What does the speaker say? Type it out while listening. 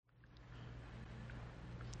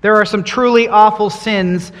There are some truly awful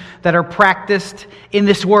sins that are practiced in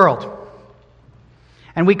this world.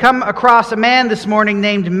 And we come across a man this morning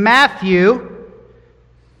named Matthew,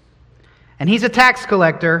 and he's a tax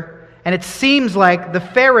collector, and it seems like the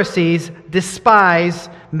Pharisees despise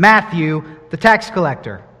Matthew, the tax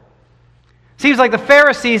collector. Seems like the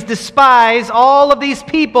Pharisees despise all of these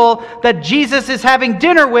people that Jesus is having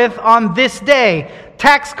dinner with on this day,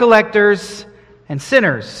 tax collectors and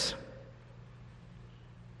sinners.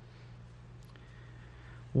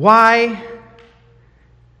 Why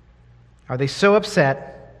are they so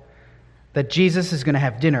upset that Jesus is going to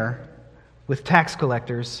have dinner with tax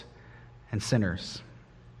collectors and sinners?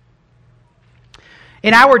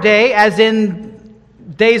 In our day, as in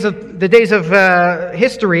the days of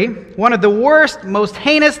history, one of the worst, most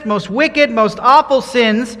heinous, most wicked, most awful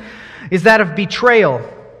sins is that of betrayal,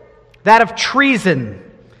 that of treason,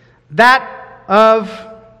 that of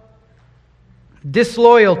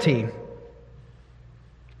disloyalty.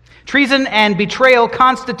 Treason and betrayal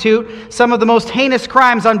constitute some of the most heinous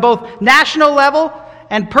crimes on both national level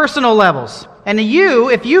and personal levels. And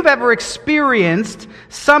if you've ever experienced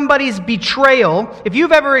somebody's betrayal, if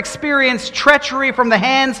you've ever experienced treachery from the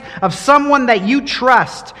hands of someone that you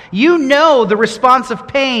trust, you know the response of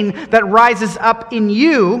pain that rises up in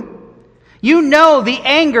you. You know the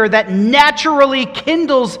anger that naturally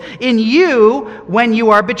kindles in you when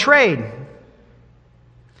you are betrayed.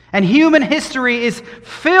 And human history is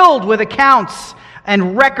filled with accounts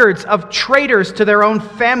and records of traitors to their own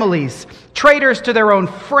families, traitors to their own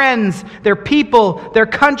friends, their people, their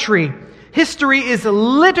country. History is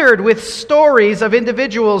littered with stories of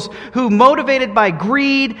individuals who, motivated by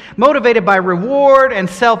greed, motivated by reward and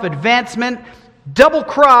self-advancement,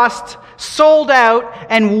 double-crossed, sold out,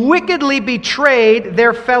 and wickedly betrayed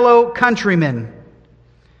their fellow countrymen.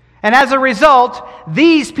 And as a result,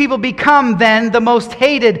 these people become then the most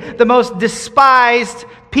hated, the most despised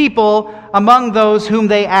people among those whom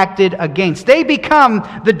they acted against. They become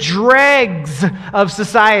the dregs of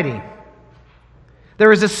society.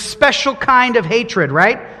 There is a special kind of hatred,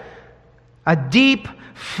 right? A deep,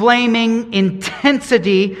 flaming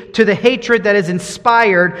intensity to the hatred that is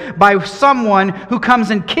inspired by someone who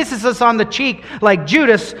comes and kisses us on the cheek like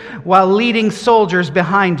Judas while leading soldiers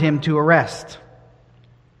behind him to arrest.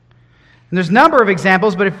 And there's a number of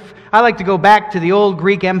examples, but if I like to go back to the old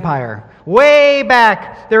Greek Empire. Way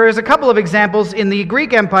back, there is a couple of examples in the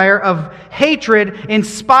Greek Empire of hatred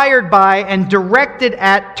inspired by and directed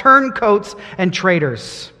at turncoats and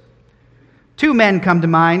traitors. Two men come to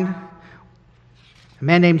mind. A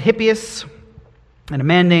man named Hippias and a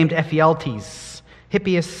man named Ephialtes.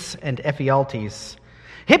 Hippias and Ephialtes.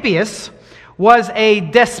 Hippias was a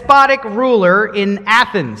despotic ruler in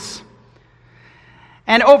Athens.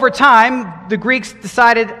 And over time, the Greeks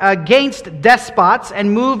decided against despots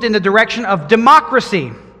and moved in the direction of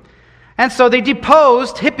democracy. And so they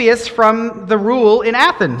deposed Hippias from the rule in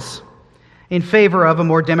Athens in favor of a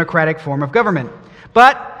more democratic form of government.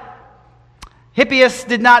 But Hippias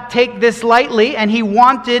did not take this lightly, and he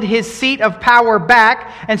wanted his seat of power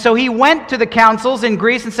back. And so he went to the councils in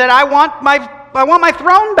Greece and said, I want my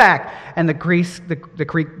throne back. And the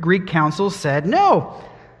Greek councils said no.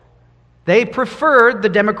 They preferred the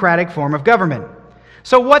democratic form of government.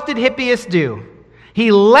 So what did Hippias do?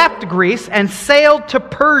 He left Greece and sailed to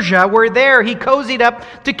Persia, where there he cozied up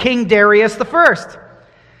to King Darius I.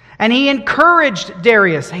 And he encouraged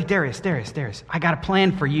Darius, hey, Darius, I got a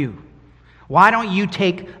plan for you. Why don't you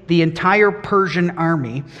take the entire Persian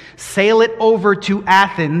army, sail it over to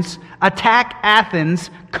Athens, attack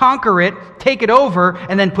Athens, conquer it, take it over,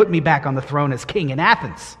 and then put me back on the throne as king in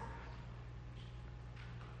Athens?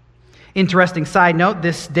 Interesting side note,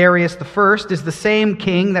 this Darius I is the same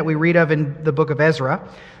king that we read of in the book of Ezra.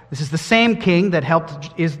 This is the same king that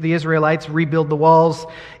helped the Israelites rebuild the walls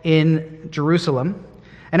in Jerusalem.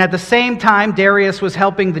 And at the same time Darius was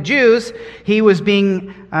helping the Jews, he was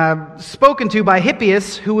being spoken to by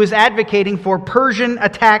Hippias, who was advocating for Persian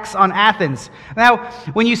attacks on Athens. Now,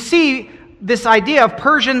 when you see this idea of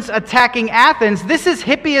Persians attacking Athens, this is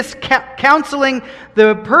Hippias counseling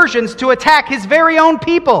the Persians to attack his very own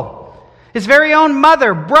people. His very own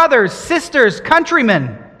mother, brothers, sisters,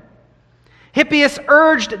 countrymen. Hippias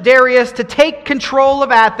urged Darius to take control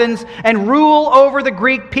of Athens and rule over the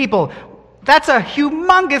Greek people. That's a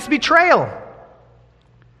humongous betrayal.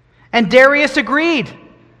 And Darius agreed.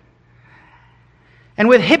 And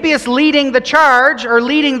with Hippias leading the charge, or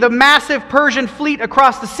leading the massive Persian fleet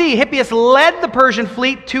across the sea, Hippias led the Persian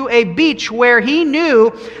fleet to a beach where he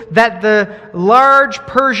knew that the large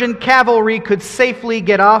Persian cavalry could safely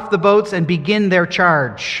get off the boats and begin their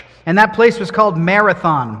charge. And that place was called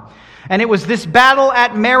Marathon. And it was this battle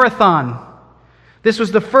at Marathon. This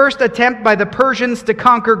was the first attempt by the Persians to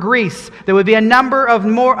conquer Greece. There would be a number of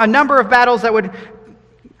battles that would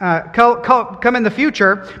come in the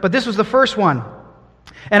future, but this was the first one.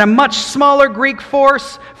 And a much smaller Greek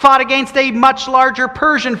force fought against a much larger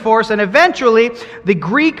Persian force, and eventually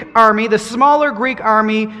the smaller Greek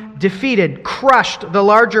army crushed the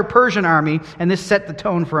larger Persian army, and this set the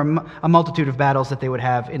tone for a multitude of battles that they would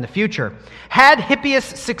have in the future. Had Hippias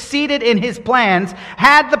succeeded in his plans,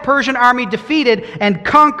 had the Persian army defeated and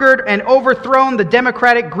conquered and overthrown the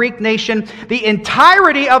democratic Greek nation, the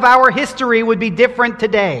entirety of our history would be different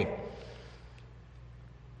today.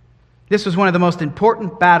 This was one of the most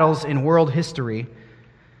important battles in world history.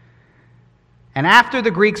 And after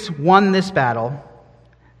the Greeks won this battle,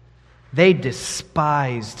 they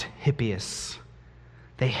despised Hippias.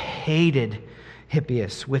 They hated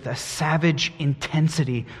Hippias with a savage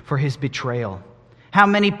intensity for his betrayal. How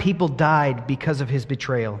many people died because of his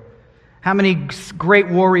betrayal? How many great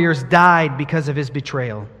warriors died because of his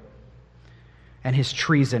betrayal and his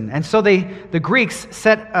treason? And so the Greeks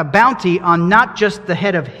set a bounty on not just the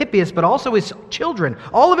head of Hippias, but also his children,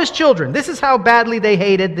 all of his children. This is how badly they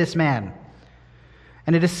hated this man.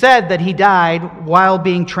 And it is said that he died while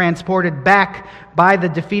being transported back by the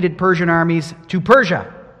defeated Persian armies to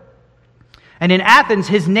Persia. And in Athens,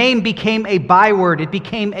 his name became a byword. It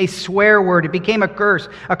became a swear word. It became a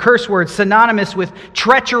curse word, synonymous with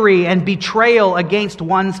treachery and betrayal against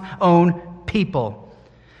one's own people.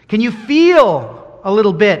 Can you feel a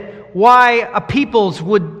little bit why a peoples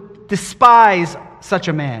would despise such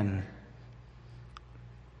a man?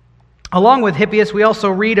 Along with Hippias, we also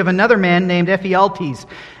read of another man named Ephialtes.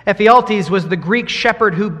 Ephialtes was the Greek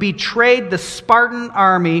shepherd who betrayed the Spartan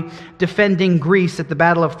army defending Greece at the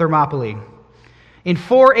Battle of Thermopylae. In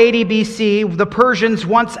 480 BC, the Persians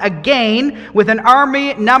once again, with an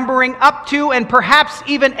army numbering up to and perhaps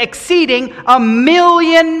even exceeding 1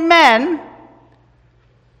 million men,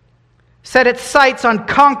 set its sights on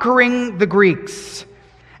conquering the Greeks.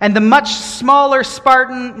 And the much smaller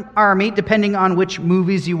Spartan army, depending on which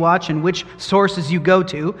movies you watch and which sources you go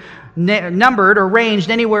to, numbered or ranged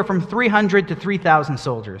anywhere from 300 to 3,000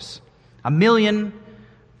 soldiers. 1 million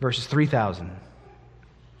versus 3,000.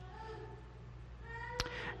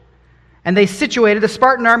 And the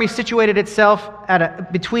Spartan army situated itself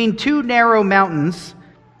between two narrow mountains,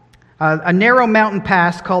 a narrow mountain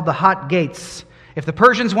pass called the Hot Gates. If the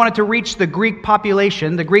Persians wanted to reach the Greek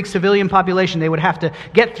population, the Greek civilian population, they would have to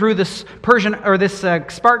get through this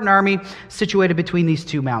Spartan army situated between these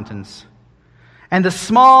two mountains. And the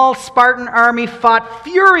small Spartan army fought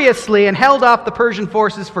furiously and held off the Persian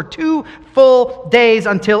forces for 2 full days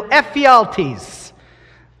until Ephialtes,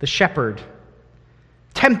 the shepherd,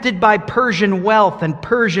 tempted by Persian wealth and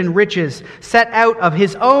Persian riches, set out of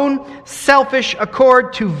his own selfish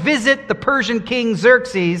accord to visit the Persian king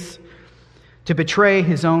Xerxes to betray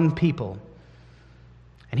his own people.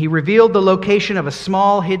 And he revealed the location of a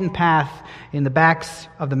small hidden path in the backs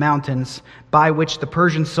of the mountains by which the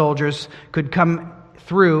Persian soldiers could come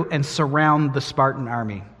through and surround the Spartan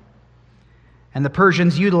army. And the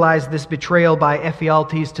Persians utilized this betrayal by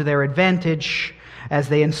Ephialtes to their advantage as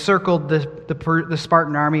they encircled the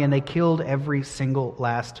Spartan army, and they killed every single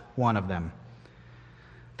last one of them.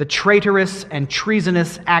 The traitorous and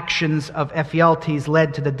treasonous actions of Ephialtes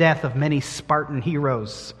led to the death of many Spartan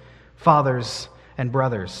heroes, fathers, and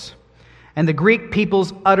brothers. And the Greek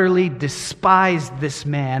peoples utterly despised this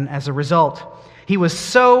man as a result. He was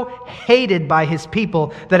so hated by his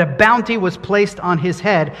people that a bounty was placed on his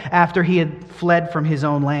head after he had fled from his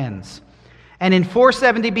own lands. And in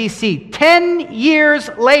 470 BC, 10 years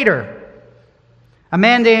later, a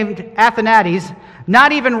man named Athenades,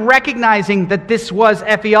 not even recognizing that this was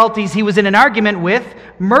Ephialtes he was in an argument with,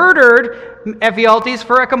 murdered Ephialtes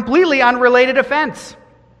for a completely unrelated offense.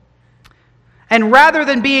 And rather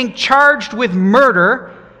than being charged with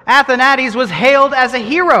murder, Athenades was hailed as a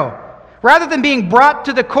hero. Rather than being brought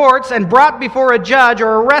to the courts and brought before a judge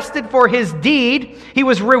or arrested for his deed, he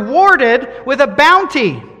was rewarded with a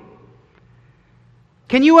bounty.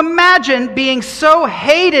 Can you imagine being so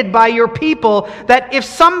hated by your people that if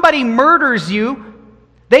somebody murders you,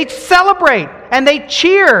 they celebrate and they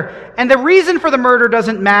cheer, and the reason for the murder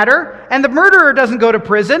doesn't matter, and the murderer doesn't go to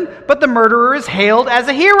prison, but the murderer is hailed as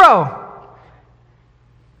a hero?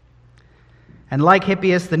 And like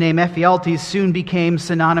Hippias, the name Ephialtes soon became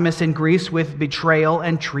synonymous in Greece with betrayal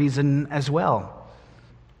and treason as well.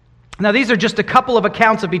 Now, these are just a couple of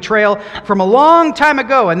accounts of betrayal from a long time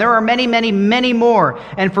ago, and there are many, many, many more.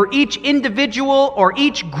 And for each individual or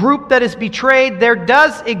each group that is betrayed, there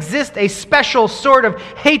does exist a special sort of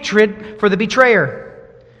hatred for the betrayer.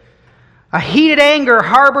 A heated anger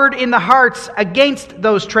harbored in the hearts against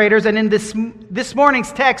those traitors. And in this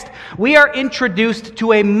morning's text, we are introduced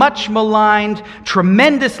to a much maligned,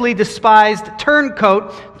 tremendously despised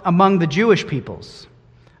turncoat among the Jewish peoples.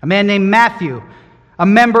 A man named Matthew, a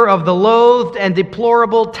member of the loathed and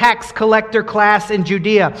deplorable tax collector class in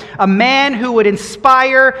Judea. A man who would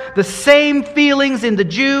inspire the same feelings in the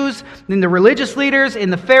Jews, in the religious leaders, in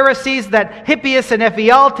the Pharisees that Hippias and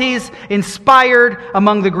Ephialtes inspired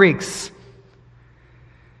among the Greeks.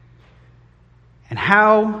 And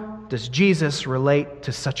how does Jesus relate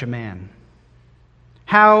to such a man?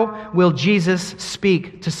 How will Jesus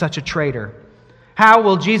speak to such a traitor? How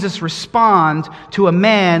will Jesus respond to a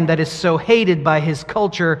man that is so hated by his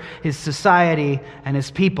culture, his society, and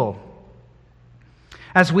his people?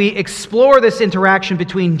 As we explore this interaction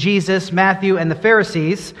between Jesus, Matthew, and the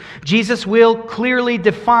Pharisees, Jesus will clearly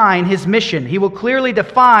define his mission. He will clearly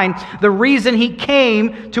define the reason he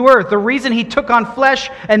came to earth, the reason he took on flesh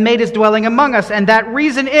and made his dwelling among us. And that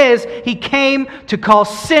reason is he came to call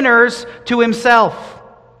sinners to himself.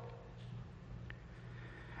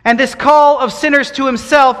 And this call of sinners to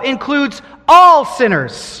himself includes all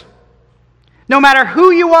sinners. No matter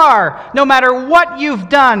who you are, no matter what you've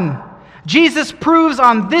done, Jesus proves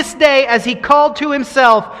on this day, as he called to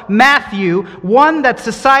himself Matthew, one that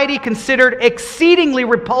society considered exceedingly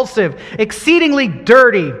repulsive, exceedingly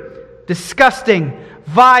dirty, disgusting,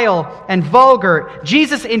 vile, and vulgar.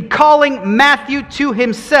 Jesus, in calling Matthew to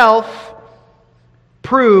himself,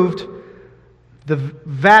 proved the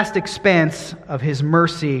vast expanse of his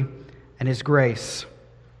mercy and his grace.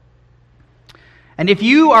 And if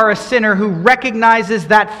you are a sinner who recognizes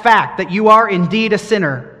that fact, that you are indeed a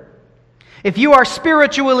sinner, if you are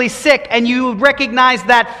spiritually sick and you recognize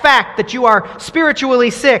that fact that you are spiritually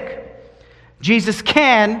sick, Jesus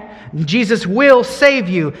can, Jesus will save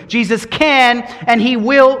you. Jesus can, and he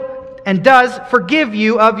will and does forgive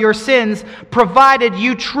you of your sins, provided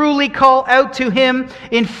you truly call out to him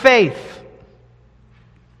in faith.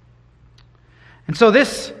 And so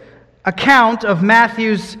this account of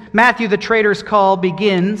Matthew the traitor's call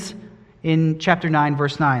begins in chapter 9,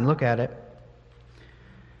 verse 9. Look at it.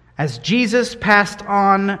 As Jesus passed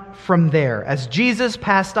on from there. As Jesus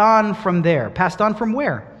passed on from there. Passed on from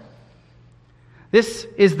where? This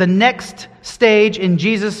is the next stage in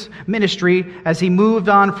Jesus' ministry as he moved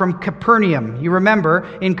on from Capernaum. You remember,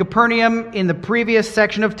 in Capernaum, in the previous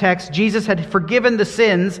section of text, Jesus had forgiven the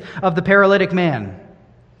sins of the paralytic man.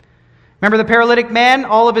 Remember the paralytic man?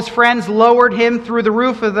 All of his friends lowered him through the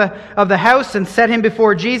roof of the house and set him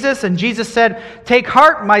before Jesus. And Jesus said, "Take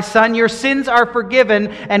heart, my son, your sins are forgiven."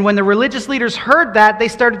 And when the religious leaders heard that, they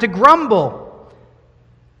started to grumble.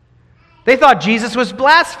 They thought Jesus was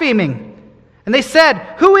blaspheming. And they said,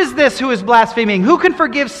 "Who is this who is blaspheming? Who can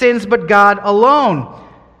forgive sins but God alone?"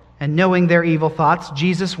 And knowing their evil thoughts,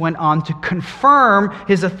 Jesus went on to confirm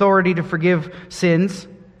his authority to forgive sins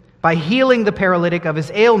by healing the paralytic of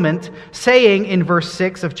his ailment, saying in verse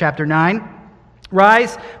 6 of chapter 9,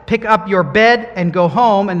 "Rise, pick up your bed, and go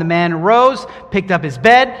home." And the man rose, picked up his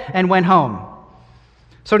bed, and went home.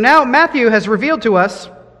 So now Matthew has revealed to us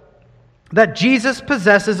that Jesus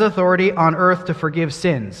possesses authority on earth to forgive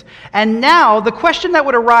sins. And now the question that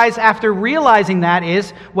would arise after realizing that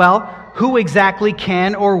is, well, who exactly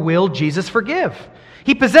can or will Jesus forgive?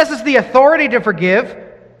 He possesses the authority to forgive,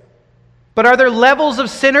 but are there levels of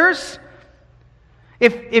sinners?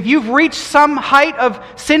 If you've reached some height of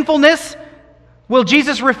sinfulness, will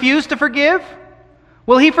Jesus refuse to forgive?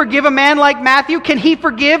 Will he forgive a man like Matthew? Can he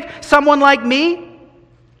forgive someone like me?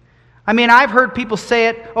 I mean, I've heard people say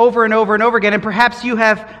it over and over and over again, and perhaps you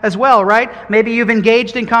have as well, right? Maybe you've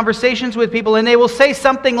engaged in conversations with people, and they will say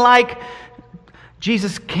something like,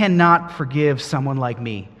 "Jesus cannot forgive someone like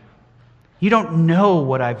me. You don't know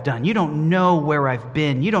what I've done. You don't know where I've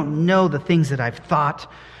been. You don't know the things that I've thought.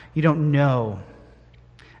 You don't know."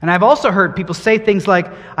 And I've also heard people say things like,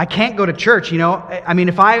 "I can't go to church, I mean,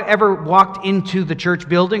 if I ever walked into the church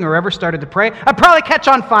building or ever started to pray, I'd probably catch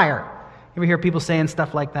on fire." You ever hear people saying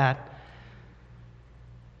stuff like that?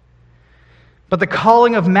 But the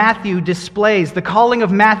calling of Matthew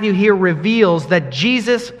here reveals that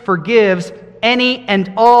Jesus forgives any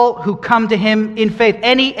and all who come to him in faith,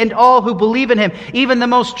 any and all who believe in him, even the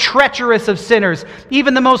most treacherous of sinners,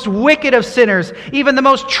 even the most wicked of sinners, even the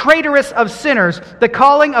most traitorous of sinners. The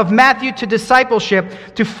calling of Matthew to discipleship,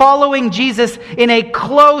 to following Jesus in a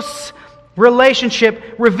close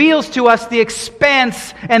relationship, reveals to us the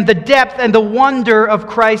expanse and the depth and the wonder of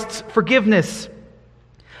Christ's forgiveness.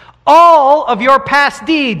 All of your past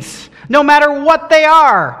deeds, no matter what they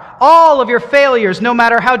are, All of your failures, no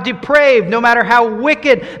matter how depraved, no matter how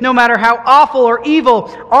wicked, no matter how awful or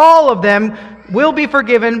evil, all of them will be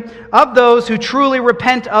forgiven of those who truly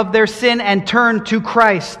repent of their sin and turn to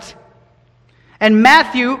Christ. And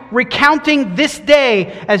Matthew, recounting this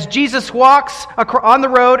day as Jesus walks on the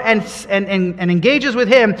road and engages with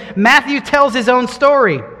him, Matthew tells his own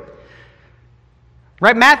story.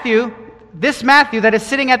 Right, this Matthew that is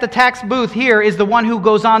sitting at the tax booth here is the one who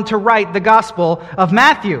goes on to write the Gospel of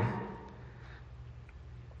Matthew.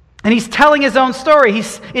 And he's telling his own story.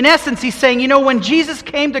 In essence, he's saying, when Jesus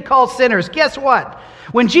came to call sinners, guess what?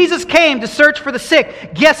 When Jesus came to search for the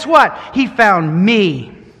sick, guess what? He found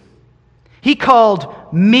me. He called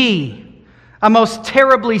me, a most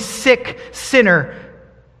terribly sick sinner.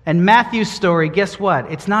 And Matthew's story, guess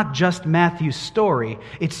what? It's not just Matthew's story,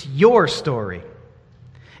 it's your story.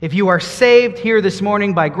 If you are saved here this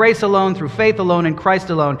morning by grace alone, through faith alone, in Christ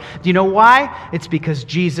alone, do you know why? It's because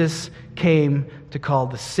Jesus came to call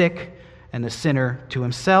the sick and the sinner to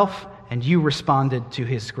himself, and you responded to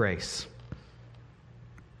his grace.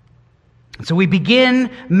 And so we begin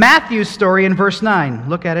Matthew's story in verse 9.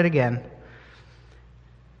 Look at it again.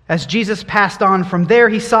 As Jesus passed on from there,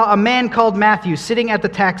 he saw a man called Matthew sitting at the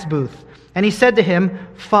tax booth, and he said to him,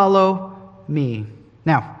 "Follow me."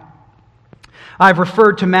 Now, I've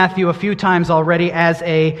referred to Matthew a few times already as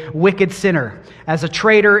a wicked sinner, as a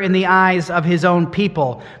traitor in the eyes of his own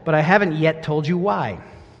people, but I haven't yet told you why.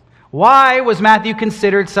 Why was Matthew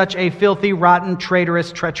considered such a filthy, rotten,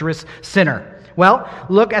 traitorous, treacherous sinner? Well,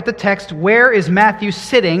 look at the text. Where is Matthew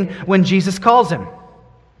sitting when Jesus calls him?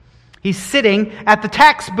 He's sitting at the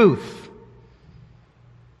tax booth.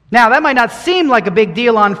 Now, that might not seem like a big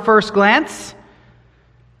deal on first glance.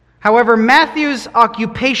 However, Matthew's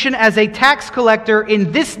occupation as a tax collector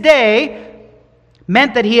in this day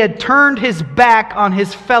meant that he had turned his back on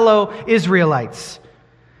his fellow Israelites.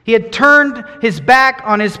 He had turned his back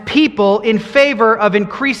on his people in favor of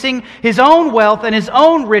increasing his own wealth and his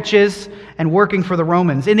own riches and working for the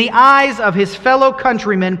Romans. In the eyes of his fellow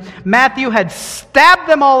countrymen, Matthew had stabbed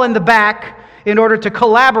them all in the back in order to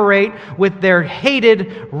collaborate with their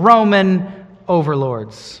hated Roman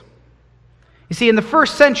overlords. You see, in the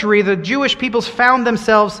first century, the Jewish peoples found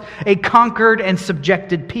themselves a conquered and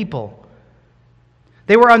subjected people.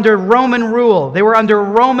 They were under Roman rule. They were under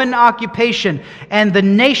Roman occupation. And the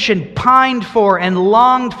nation pined for and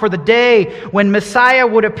longed for the day when Messiah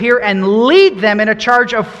would appear and lead them in a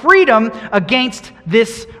charge of freedom against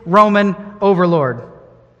this Roman overlord.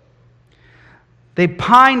 They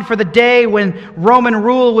pined for the day when Roman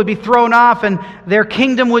rule would be thrown off and their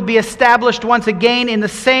kingdom would be established once again in the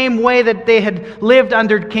same way that they had lived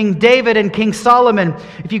under King David and King Solomon.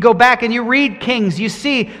 If you go back and you read Kings, you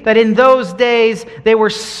see that in those days they were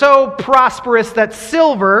so prosperous that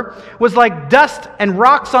silver was like dust and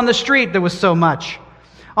rocks on the street. There was so much.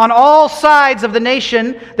 On all sides of the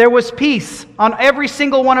nation, there was peace on every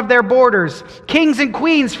single one of their borders. Kings and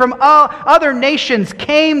queens from other nations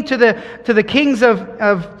came to the kings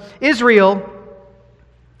of Israel,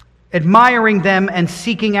 admiring them and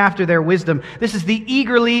seeking after their wisdom. This was the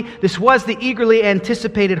eagerly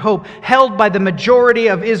anticipated hope held by the majority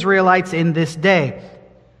of Israelites in this day.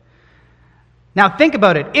 Now think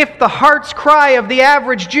about it. If the heart's cry of the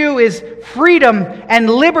average Jew is freedom and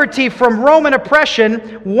liberty from Roman oppression,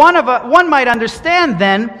 one might understand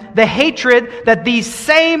then the hatred that these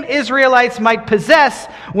same Israelites might possess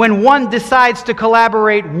when one decides to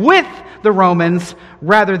collaborate with the Romans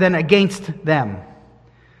rather than against them.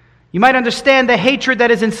 You might understand the hatred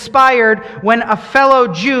that is inspired when a fellow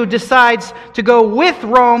Jew decides to go with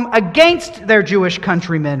Rome against their Jewish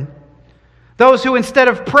countrymen. Those who, instead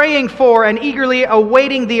of praying for and eagerly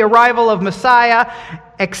awaiting the arrival of Messiah,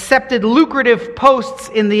 accepted lucrative posts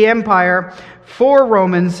in the empire for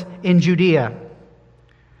Romans in Judea.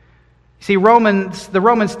 See, the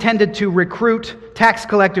Romans tended to recruit tax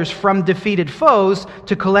collectors from defeated foes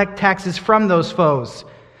to collect taxes from those foes.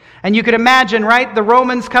 And you could imagine, right, the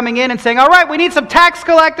Romans coming in and saying, "All right, we need some tax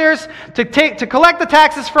collectors to collect the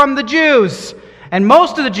taxes from the Jews." And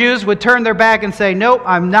most of the Jews would turn their back and say, "Nope,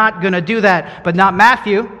 I'm not going to do that." But not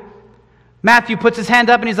Matthew. Matthew puts his hand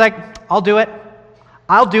up and he's like, "I'll do it.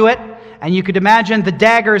 I'll do it." And you could imagine the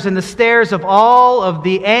daggers and the stares of all of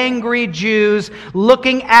the angry Jews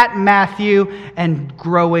looking at Matthew and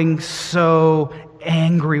growing so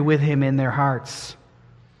angry with him in their hearts.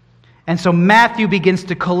 And so Matthew begins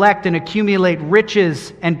to collect and accumulate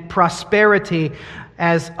riches and prosperity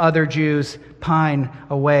as other Jews pine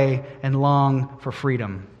away and long for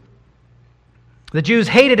freedom. The Jews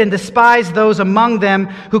hated and despised those among them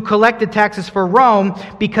who collected taxes for Rome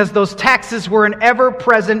because those taxes were an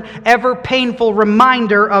ever-present, ever-painful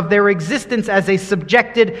reminder of their existence as a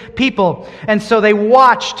subjected people. And so they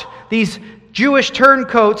watched these Jewish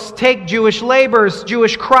turncoats take Jewish laborers,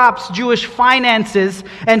 Jewish crops, Jewish finances,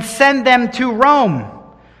 and send them to Rome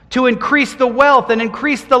to increase the wealth and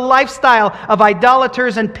increase the lifestyle of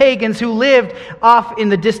idolaters and pagans who lived off in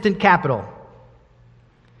the distant capital.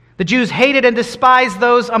 The Jews hated and despised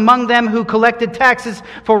those among them who collected taxes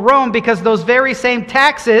for Rome because those very same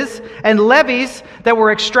taxes and levies that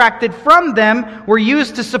were extracted from them were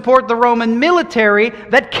used to support the Roman military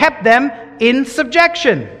that kept them in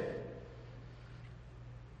subjection.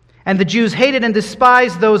 And the Jews hated and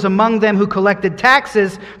despised those among them who collected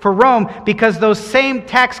taxes for Rome because those same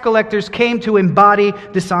tax collectors came to embody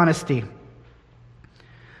dishonesty,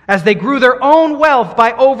 as they grew their own wealth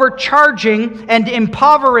by overcharging and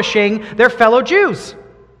impoverishing their fellow Jews.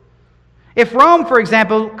 If Rome, for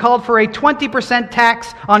example, called for a 20%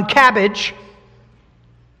 tax on cabbage,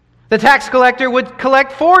 the tax collector would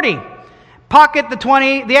collect 40, pocket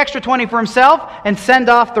the extra 20 for himself, and send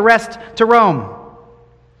off the rest to Rome.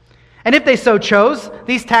 And if they so chose,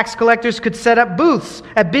 these tax collectors could set up booths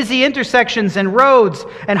at busy intersections and roads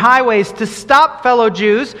and highways to stop fellow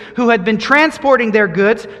Jews who had been transporting their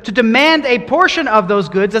goods to demand a portion of those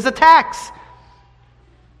goods as a tax.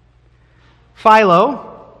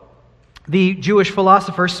 Philo, the Jewish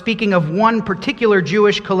philosopher, speaking of one particular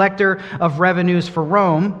Jewish collector of revenues for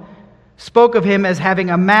Rome, spoke of him as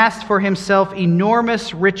having amassed for himself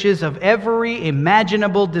enormous riches of every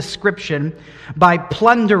imaginable description by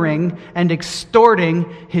plundering and extorting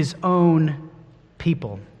his own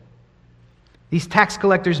people. These tax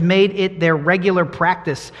collectors made it their regular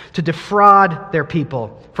practice to defraud their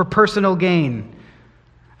people for personal gain.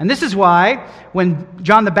 And this is why, when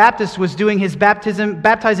John the Baptist was doing his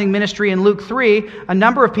baptizing ministry in Luke 3, a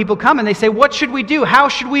number of people come and they say, what should we do? How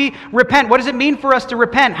should we repent? What does it mean for us to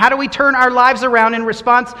repent? How do we turn our lives around in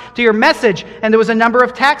response to your message? And there was a number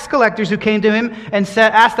of tax collectors who came to him and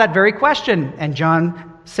asked that very question. And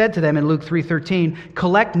John said to them in Luke 3:13,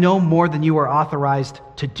 collect no more than you are authorized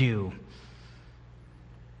to do.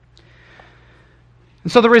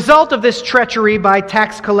 And so the result of this treachery by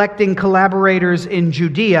tax-collecting collaborators in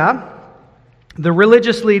Judea,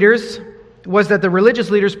 was that the religious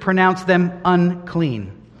leaders pronounced them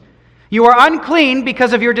unclean. You are unclean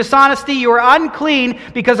because of your dishonesty. You are unclean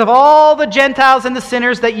because of all the Gentiles and the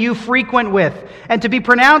sinners that you frequent with. And to be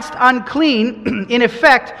pronounced unclean, in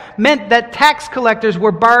effect, meant that tax collectors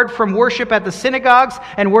were barred from worship at the synagogues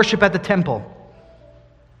and worship at the temple.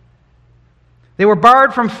 They were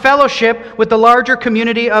barred from fellowship with the larger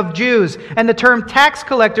community of Jews. And the term tax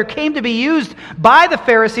collector came to be used by the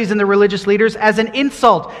Pharisees and the religious leaders as an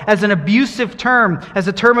insult, as an abusive term, as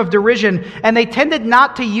a term of derision. And they tended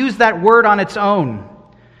not to use that word on its own.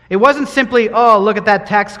 It wasn't simply, oh, look at that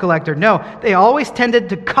tax collector. No, they always tended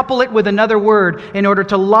to couple it with another word in order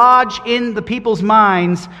to lodge in the people's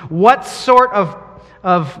minds what sort of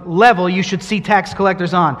level you should see tax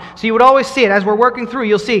collectors on. So you would always see it. As we're working through,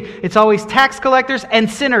 you'll see it's always tax collectors and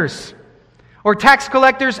sinners, or tax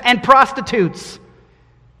collectors and prostitutes,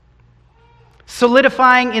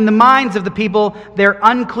 solidifying in the minds of the people their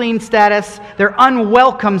unclean status, their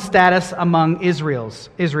unwelcome status among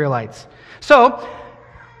Israelites. So,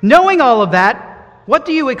 knowing all of that, what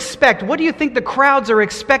do you expect? What do you think the crowds are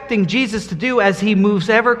expecting Jesus to do as he moves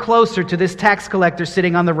ever closer to this tax collector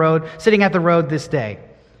sitting at the road this day?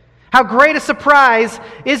 How great a surprise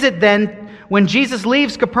is it then when Jesus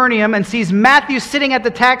leaves Capernaum and sees Matthew sitting at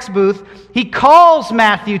the tax booth? He calls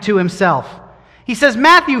Matthew to himself. He says,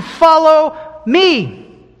 Matthew, follow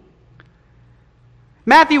me.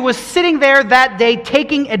 Matthew was sitting there that day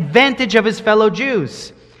taking advantage of his fellow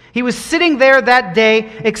Jews. He was sitting there that day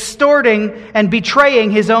extorting and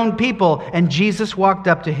betraying his own people. And Jesus walked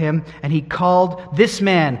up to him and he called this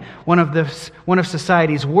man, one of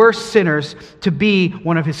society's worst sinners, to be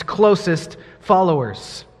one of his closest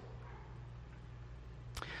followers.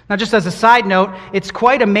 Now, just as a side note, it's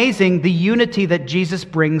quite amazing the unity that Jesus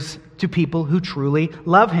brings to people who truly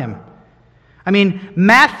love him. I mean,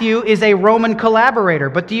 Matthew is a Roman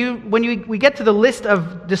collaborator, but when we get to the list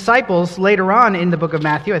of disciples later on in the book of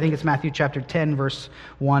Matthew, I think it's Matthew chapter 10, verse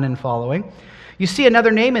 1 and following, you see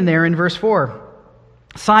another name in there in verse 4,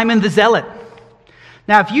 Simon the Zealot.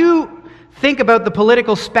 Now, if you think about the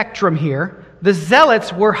political spectrum here, the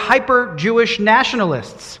Zealots were hyper-Jewish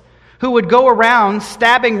nationalists who would go around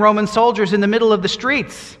stabbing Roman soldiers in the middle of the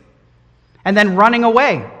streets and then running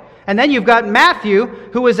away. And then you've got Matthew,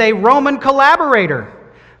 who is a Roman collaborator.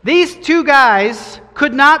 These two guys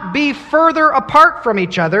could not be further apart from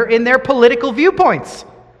each other in their political viewpoints.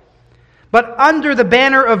 But under the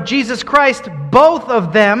banner of Jesus Christ, both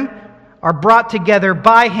of them are brought together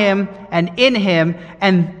by Him and in Him,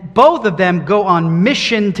 and both of them go on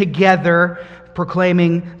mission together,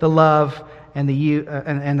 proclaiming the love and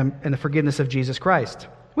the forgiveness of Jesus Christ.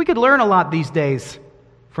 We could learn a lot these days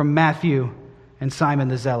from Matthew and Simon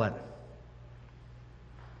the Zealot.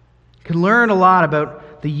 We could learn a lot about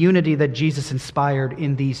the unity that Jesus inspired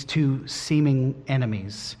in these two seeming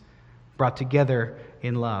enemies, brought together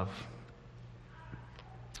in love.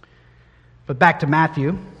 But back to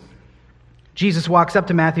Matthew. Jesus walks up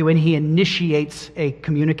to Matthew and he initiates a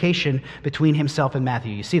communication between himself and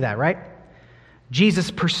Matthew. You see that, right?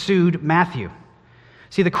 Jesus pursued Matthew.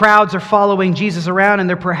 See, the crowds are following Jesus around, and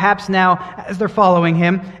they're perhaps now, as they're following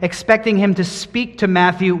him, expecting him to speak to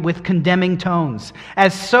Matthew with condemning tones,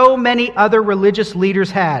 as so many other religious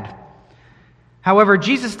leaders had. However,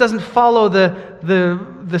 Jesus doesn't follow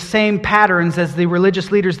the same patterns as the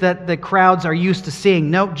religious leaders that the crowds are used to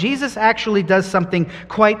seeing. No, Jesus actually does something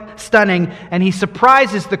quite stunning, and he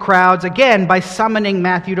surprises the crowds again by summoning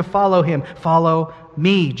Matthew to follow him. Follow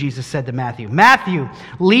me, Jesus said to Matthew. Matthew,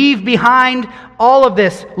 leave behind all of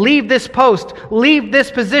this. Leave this post. Leave this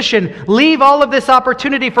position. Leave all of this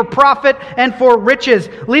opportunity for profit and for riches.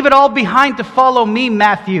 Leave it all behind to follow me,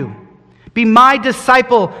 Matthew. Be my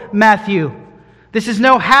disciple, Matthew. This is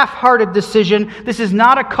no half-hearted decision. This is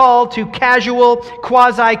not a call to casual,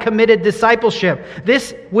 quasi-committed discipleship.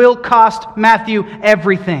 This will cost Matthew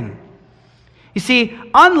everything. You see,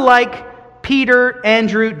 unlike Peter,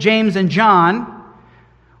 Andrew, James, and John,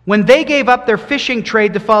 when they gave up their fishing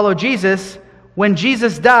trade to follow Jesus, when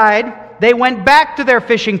Jesus died, they went back to their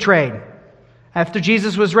fishing trade. After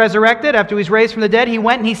Jesus was resurrected, after he was raised from the dead, he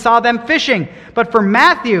went and he saw them fishing. But for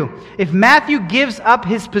Matthew, if Matthew gives up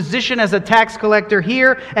his position as a tax collector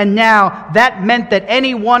here and now, that meant that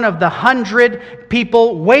any one of the 100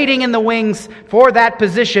 people waiting in the wings for that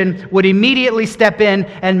position would immediately step in,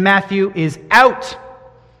 and Matthew is out.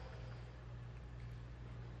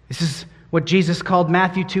 This is what Jesus called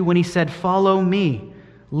Matthew to when he said, "Follow me,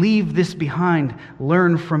 leave this behind,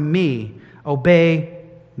 learn from me, obey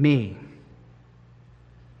me."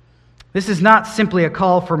 This is not simply a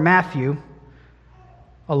call for Matthew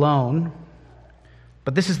alone,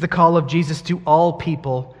 but this is the call of Jesus to all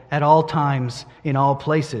people at all times, in all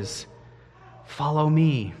places. Follow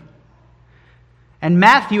me. And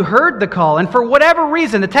Matthew heard the call, and for whatever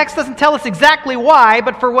reason, the text doesn't tell us exactly why,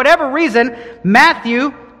 but for whatever reason,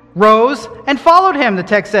 Matthew rose and followed him, the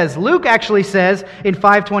text says. Luke actually says in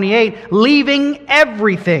 5:28, leaving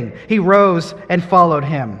everything, he rose and followed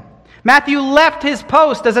him. Matthew left his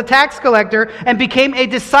post as a tax collector and became a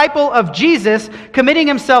disciple of Jesus, committing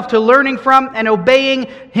himself to learning from and obeying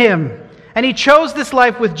him. And he chose this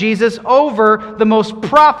life with Jesus over the most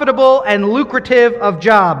profitable and lucrative of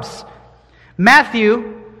jobs.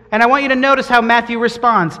 Matthew, and I want you to notice how Matthew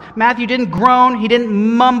responds. Matthew didn't groan, he didn't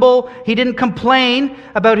mumble, he didn't complain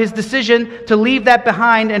about his decision to leave that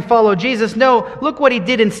behind and follow Jesus. No, look what he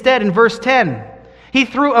did instead in verse 10. He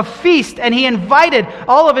threw a feast and he invited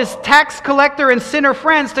all of his tax collector and sinner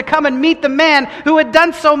friends to come and meet the man who had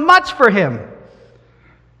done so much for him.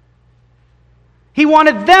 He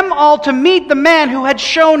wanted them all to meet the man who had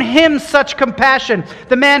shown him such compassion,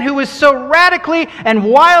 the man who was so radically and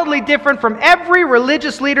wildly different from every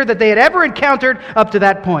religious leader that they had ever encountered up to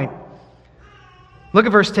that point. Look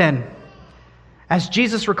at verse 10. As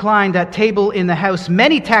Jesus reclined at table in the house,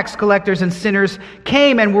 many tax collectors and sinners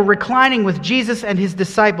came and were reclining with Jesus and his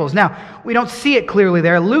disciples. Now, we don't see it clearly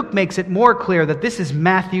there. Luke makes it more clear that this is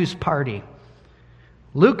Matthew's party.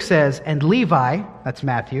 Luke says, and Levi, that's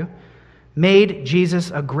Matthew, made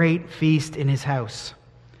Jesus a great feast in his house.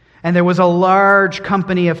 And there was a large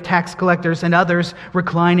company of tax collectors and others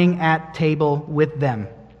reclining at table with them.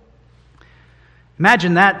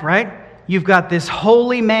 Imagine that, right? You've got this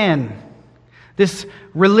holy man, this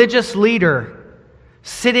religious leader,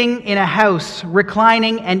 sitting in a house,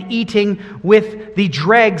 reclining and eating with the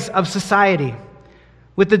dregs of society,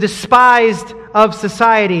 with the despised of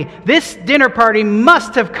society. This dinner party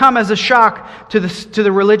must have come as a shock to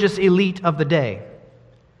the religious elite of the day.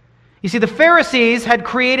 You see, the Pharisees had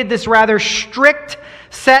created this rather strict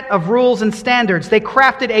set of rules and standards. They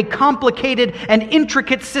crafted a complicated and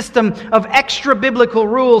intricate system of extra-biblical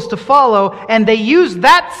rules to follow, and they used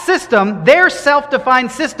that system, their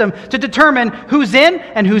self-defined system, to determine who's in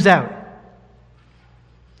and who's out.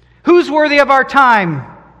 Who's worthy of our time?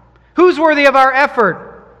 Who's worthy of our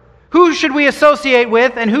effort? Who should we associate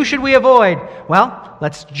with and who should we avoid? Well,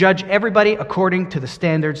 let's judge everybody according to the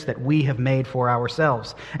standards that we have made for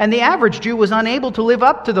ourselves. And the average Jew was unable to live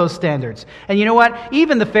up to those standards. And you know what?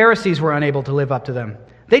 Even the Pharisees were unable to live up to them.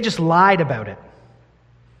 They just lied about it.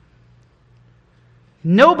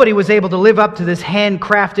 Nobody was able to live up to this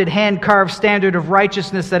handcrafted, hand-carved standard of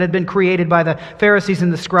righteousness that had been created by the Pharisees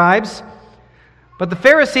and the scribes. But the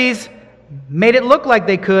Pharisees made it look like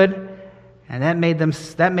they could, and that made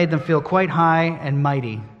them feel quite high and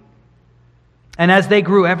mighty. And as they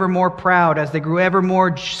grew ever more proud, as they grew ever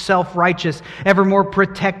more self-righteous, ever more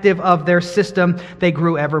protective of their system, they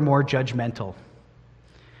grew ever more judgmental,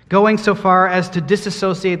 going so far as to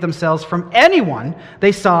disassociate themselves from anyone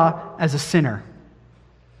they saw as a sinner.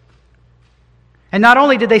 And not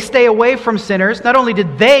only did they stay away from sinners,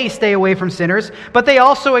 but they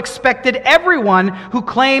also expected everyone who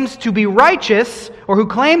claims to be righteous, or who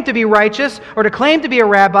claimed to be righteous, or to claim to be a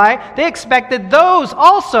rabbi, they expected those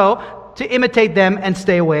also to imitate them and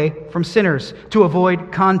stay away from sinners, to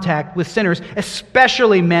avoid contact with sinners,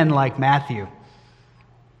 especially men like Matthew.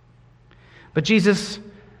 But Jesus,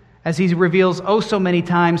 as he reveals so many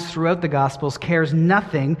times throughout the Gospels, cares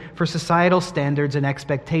nothing for societal standards and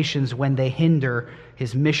expectations when they hinder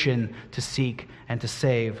his mission to seek and to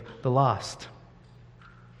save the lost.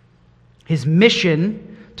 His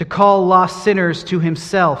mission to call lost sinners to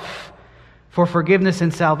himself for forgiveness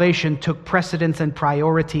and salvation took precedence and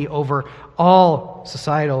priority over all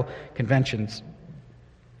societal conventions.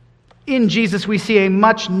 In Jesus, we see a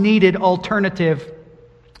much-needed alternative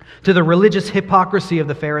to the religious hypocrisy of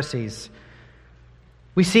the Pharisees.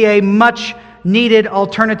 We see a much-needed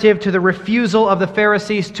alternative to the refusal of the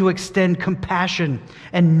Pharisees to extend compassion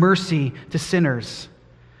and mercy to sinners.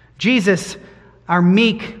 Jesus, our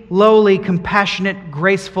meek, lowly, compassionate,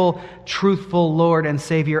 graceful, truthful Lord and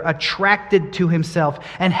Savior, attracted to himself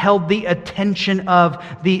and held the attention of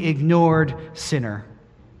the ignored sinner.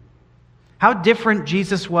 How different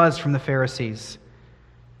Jesus was from the Pharisees.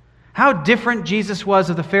 How different Jesus was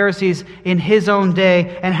of the Pharisees in his own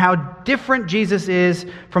day, and how different Jesus is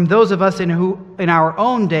from those of us in our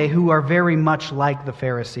own day who are very much like the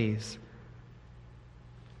Pharisees,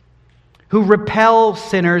 who repel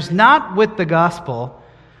sinners not with the gospel,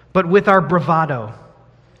 but with our bravado,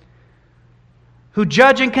 who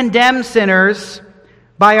judge and condemn sinners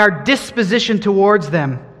by our disposition towards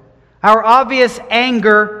them, our obvious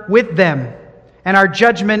anger with them, and our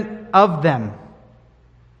judgment of them.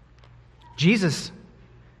 Jesus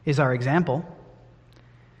is our example.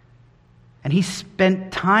 And he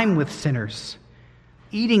spent time with sinners,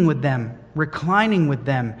 eating with them, reclining with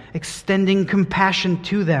them, extending compassion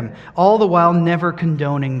to them, all the while never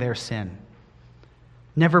condoning their sin,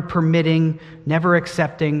 never permitting, never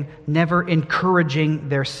accepting, never encouraging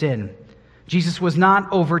their sin. Jesus was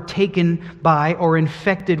not overtaken by or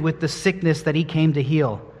infected with the sickness that he came to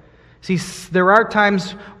heal. See, there are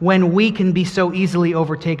times when we can be so easily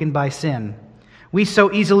overtaken by sin. We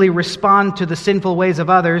so easily respond to the sinful ways of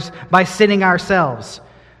others by sinning ourselves.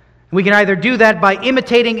 We can either do that by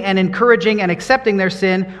imitating and encouraging and accepting their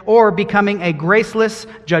sin, or becoming a graceless,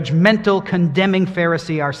 judgmental, condemning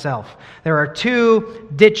Pharisee ourselves. There are two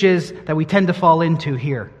ditches that we tend to fall into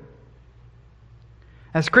here.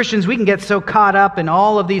 As Christians, we can get so caught up in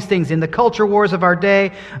all of these things, in the culture wars of our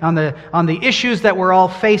day, on the issues that we're all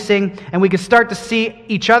facing, and we can start to see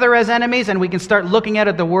each other as enemies, and we can start looking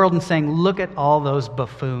at the world and saying, look at all those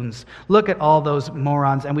buffoons, look at all those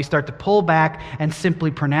morons, and we start to pull back and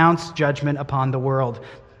simply pronounce judgment upon the world.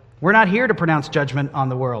 We're not here to pronounce judgment on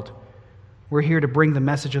the world. We're here to bring the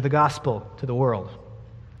message of the gospel to the world.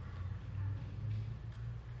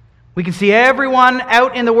 We can see everyone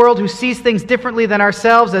out in the world who sees things differently than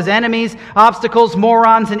ourselves as enemies, obstacles,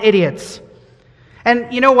 morons, and idiots.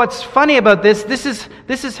 And you know what's funny about this?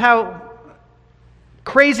 This is how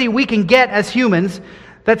crazy we can get as humans,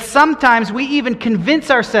 that sometimes we even convince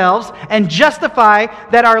ourselves and justify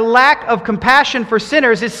that our lack of compassion for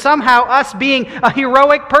sinners is somehow us being a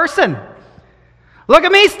heroic person. Look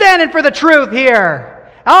at me standing for the truth here.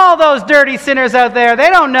 All those dirty sinners out there, they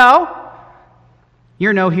don't know.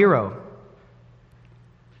 You're no hero.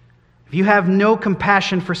 If you have no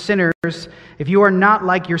compassion for sinners, if you are not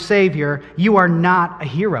like your Savior, you are not a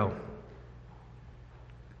hero.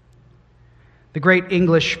 The great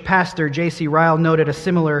English pastor J.C. Ryle noted a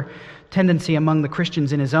similar tendency among the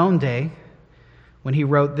Christians in his own day when he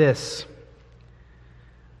wrote this: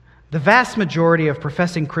 "The vast majority of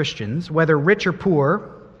professing Christians, whether rich or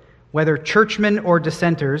poor, whether churchmen or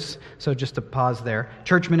dissenters," so just to pause there,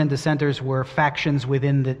 churchmen and dissenters were factions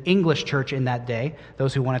within the English church in that day,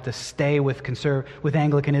 those who wanted to stay with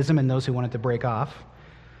Anglicanism and those who wanted to break off.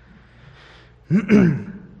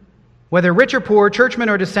 Whether rich or poor, churchmen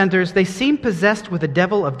or dissenters, they seem possessed with a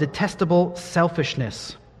devil of detestable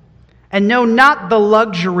selfishness and know not the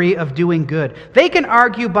luxury of doing good. They can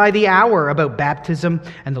argue by the hour about baptism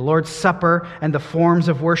and the Lord's Supper and the forms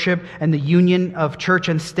of worship and the union of church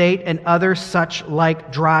and state and other such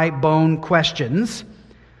like dry bone questions.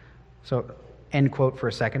 So, end quote for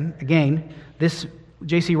a second. Again, this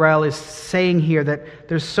J.C. Ryle is saying here that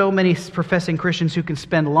there's so many professing Christians who can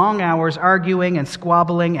spend long hours arguing and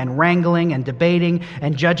squabbling and wrangling and debating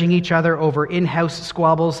and judging each other over in-house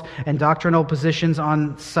squabbles and doctrinal positions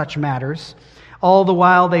on such matters. All the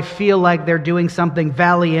while they feel like they're doing something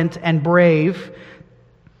valiant and brave.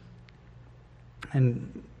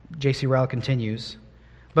 And J.C. Ryle continues,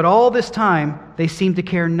 but all this time they seem to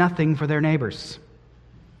care nothing for their neighbors.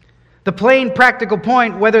 The plain practical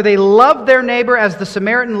point, whether they love their neighbor as the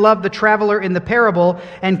Samaritan loved the traveler in the parable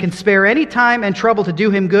and can spare any time and trouble to do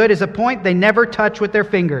him good, is a point they never touch with their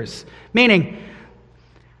fingers. Meaning,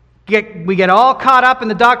 we get all caught up in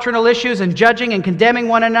the doctrinal issues and judging and condemning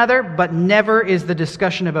one another, but never is the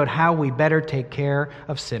discussion about how we better take care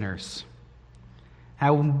of sinners.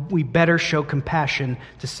 How we better show compassion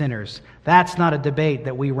to sinners. That's not a debate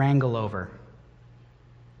that we wrangle over.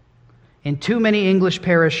 In too many English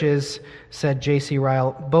parishes, said J.C.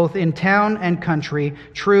 Ryle, both in town and country,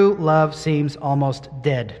 true love seems almost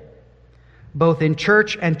dead. Both in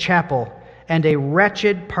church and chapel, and a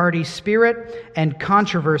wretched party spirit and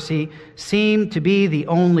controversy seem to be the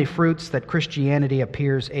only fruits that Christianity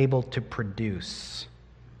appears able to produce.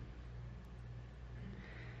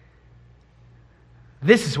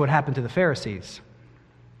 This is what happened to the Pharisees.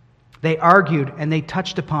 They argued and they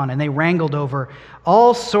touched upon and they wrangled over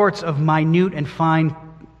all sorts of minute and fine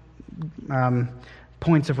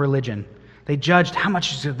points of religion. They judged how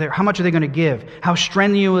much are they going to give? How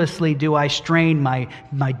strenuously do I strain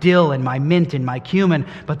my dill and my mint and my cumin?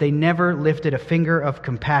 But they never lifted a finger of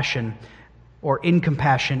compassion or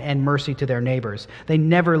incompassion and mercy to their neighbors. They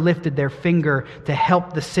never lifted their finger to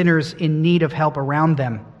help the sinners in need of help around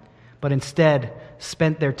them, but instead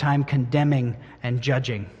spent their time condemning and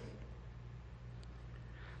judging.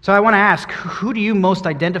 So I want to ask, who do you most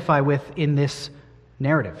identify with in this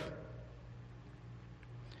narrative?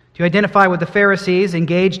 Do you identify with the Pharisees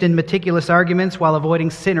engaged in meticulous arguments while avoiding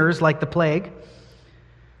sinners like the plague?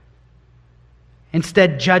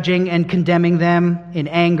 Instead, judging and condemning them in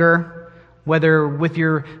anger, whether with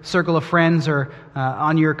your circle of friends or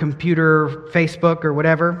on your computer, Facebook, or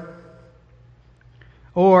whatever?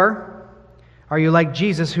 Or are you like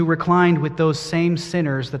Jesus, who reclined with those same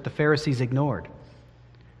sinners that the Pharisees ignored?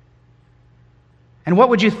 And what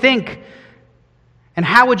would you think, and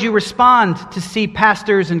how would you respond to see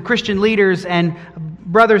pastors and Christian leaders and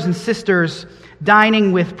brothers and sisters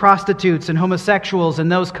dining with prostitutes and homosexuals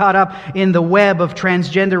and those caught up in the web of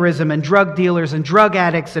transgenderism and drug dealers and drug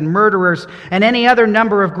addicts and murderers and any other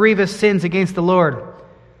number of grievous sins against the Lord?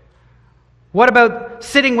 What about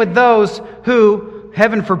sitting with those who,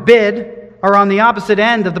 heaven forbid, are on the opposite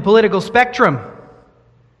end of the political spectrum?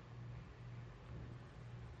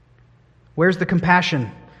 Where's the compassion?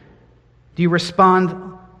 Do you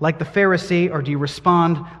respond like the Pharisee, or do you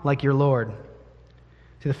respond like your Lord?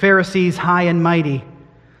 To the Pharisees, high and mighty,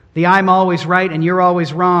 the I'm always right and you're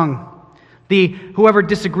always wrong, the whoever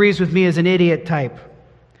disagrees with me is an idiot type.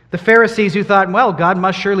 The Pharisees who thought, well, God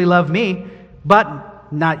must surely love me,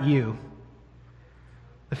 but not you.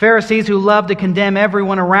 The Pharisees who love to condemn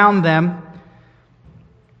everyone around them,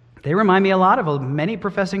 they remind me a lot of many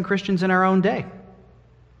professing Christians in our own day,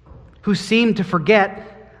 who seem to forget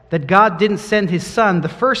that God didn't send His Son the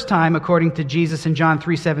first time, according to Jesus in John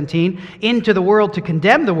 3:17, into the world to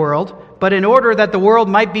condemn the world, but in order that the world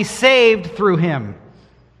might be saved through Him.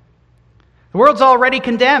 The world's already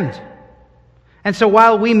condemned. And so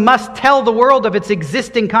while we must tell the world of its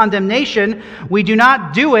existing condemnation, we do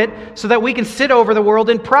not do it so that we can sit over the world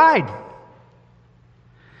in pride.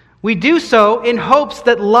 We do so in hopes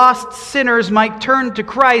that lost sinners might turn to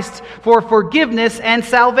Christ for forgiveness and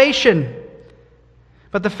salvation.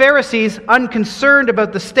 But the Pharisees, unconcerned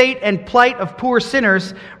about the state and plight of poor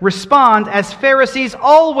sinners, respond as Pharisees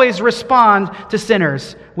always respond to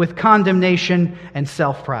sinners, with condemnation and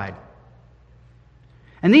self-pride.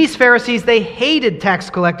 And these Pharisees, they hated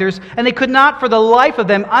tax collectors, and they could not for the life of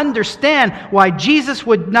them understand why Jesus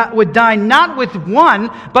would dine not with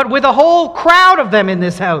one, but with a whole crowd of them in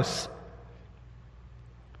this house.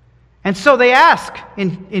 And so they ask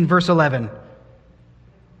in verse 11,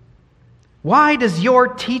 why does your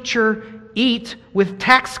teacher eat with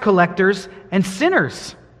tax collectors and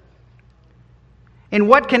sinners? In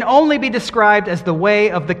what can only be described as the way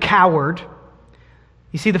of the coward,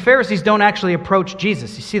 You see, the Pharisees don't actually approach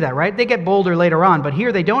Jesus. You see that, right? They get bolder later on, but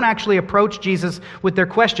here they don't actually approach Jesus with their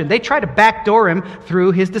question. They try to backdoor him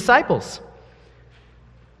through his disciples.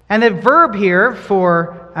 And the verb here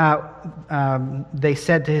for they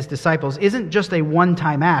said to his disciples isn't just a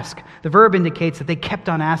one-time ask. The verb indicates that they kept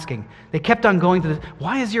on asking. They kept on going to the,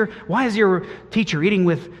 why is your teacher eating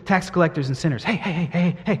with tax collectors and sinners?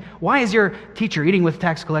 Hey, why is your teacher eating with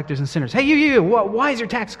tax collectors and sinners? Hey, you, why is your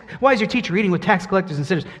teacher eating with tax collectors and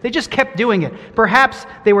sinners? They just kept doing it. Perhaps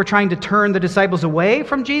they were trying to turn the disciples away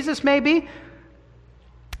from Jesus, maybe,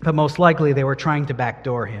 but most likely they were trying to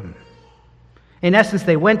backdoor him. In essence,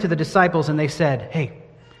 they went to the disciples and they said, hey,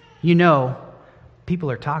 you know, people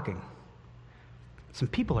are talking. Some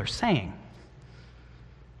people are saying.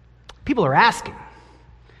 People are asking,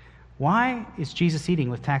 why is Jesus eating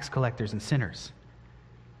with tax collectors and sinners?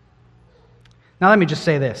 Now let me just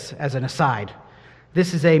say this as an aside.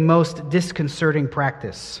 This is a most disconcerting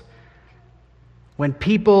practice. When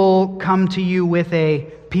people come to you with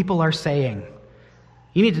people are saying,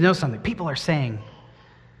 you need to know something. People are saying.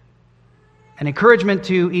 An encouragement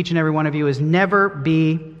to each and every one of you is never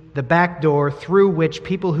be the back door through which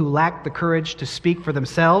people who lack the courage to speak for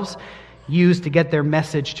themselves use to get their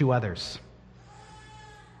message to others.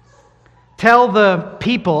 Tell the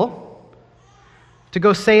people to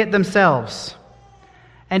go say it themselves.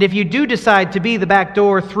 And if you do decide to be the back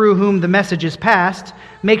door through whom the message is passed,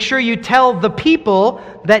 make sure you tell the people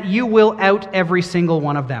that you will out every single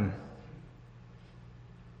one of them.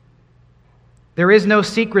 There is no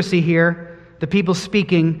secrecy here. The people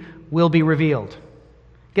speaking will be revealed.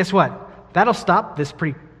 Guess what? That would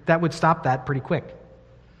stop that pretty quick.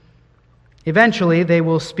 Eventually, they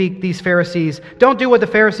will speak, these Pharisees. Don't do what the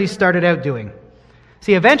Pharisees started out doing.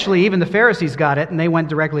 See, eventually, even the Pharisees got it, and they went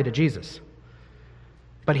directly to Jesus.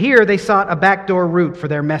 But here, they sought a backdoor route for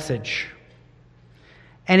their message.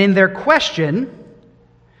 And in their question,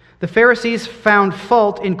 the Pharisees found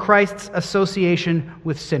fault in Christ's association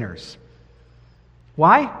with sinners.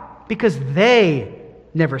 Why? Because they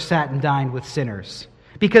never sat and dined with sinners.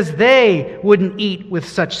 Because they wouldn't eat with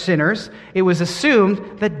such sinners, it was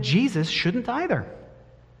assumed that Jesus shouldn't either.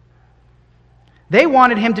 They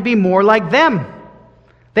wanted him to be more like them.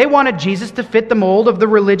 They wanted Jesus to fit the mold of the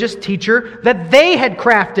religious teacher that they had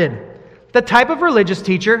crafted. The type of religious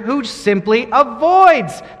teacher who simply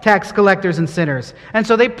avoids tax collectors and sinners. And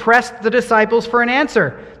so they pressed the disciples for an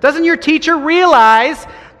answer. Doesn't your teacher realize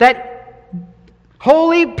that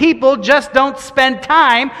holy people just don't spend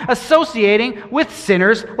time associating with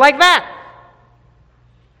sinners like that?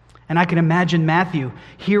 And I can imagine Matthew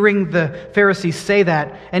hearing the Pharisees say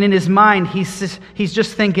that, and in his mind he's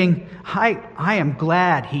just thinking, I am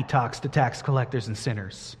glad he talks to tax collectors and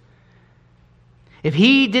sinners. If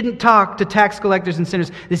he didn't talk to tax collectors and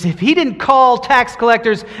sinners, if he didn't call tax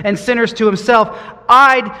collectors and sinners to himself,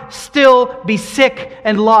 I'd still be sick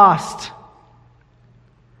and lost.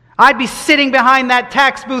 I'd be sitting behind that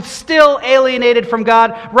tax booth, still alienated from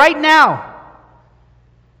God right now.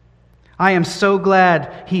 I am so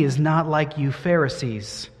glad he is not like you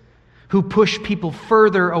Pharisees, who push people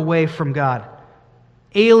further away from God,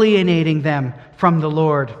 alienating them from the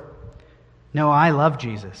Lord. No, I love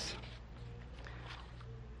Jesus,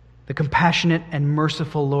 the compassionate and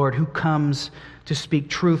merciful Lord who comes to speak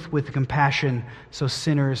truth with compassion so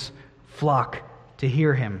sinners flock to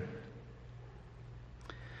hear him.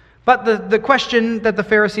 But the question that the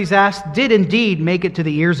Pharisees asked did indeed make it to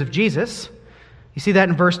the ears of Jesus. You see that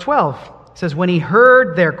in verse 12. It says, when he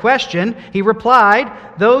heard their question, he replied,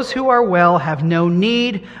 those who are well have no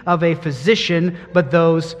need of a physician, but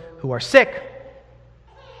those who are sick.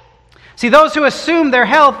 See, those who assume their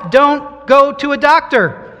health don't go to a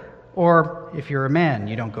doctor. Or if you're a man,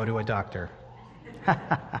 you don't go to a doctor.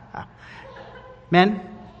 Men,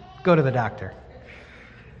 go to the doctor.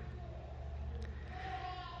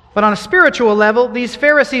 But on a spiritual level, these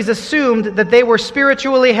Pharisees assumed that they were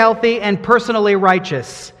spiritually healthy and personally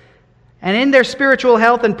righteous. And in their spiritual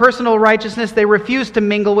health and personal righteousness, they refused to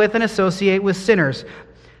mingle with and associate with sinners.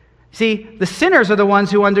 See, the sinners are the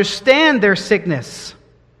ones who understand their sickness.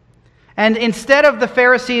 And instead of the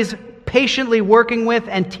Pharisees patiently working with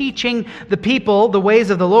and teaching the people the ways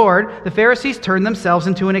of the Lord, the Pharisees turned themselves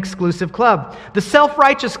into an exclusive club. The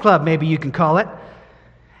self-righteous club, maybe you can call it.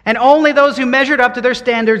 And only those who measured up to their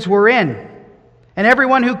standards were in. And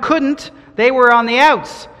everyone who couldn't, they were on the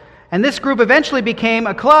outs. And this group eventually became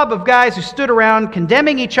a club of guys who stood around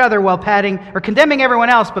condemning each other while condemning everyone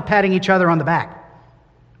else but patting each other on the back.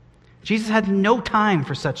 Jesus had no time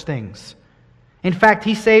for such things. In fact,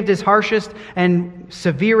 he saved his harshest and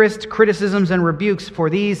severest criticisms and rebukes for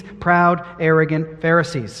these proud, arrogant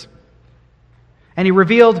Pharisees. And he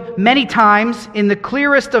revealed many times, in the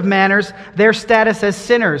clearest of manners, their status as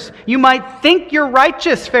sinners. You might think you're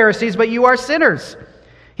righteous, Pharisees, but you are sinners.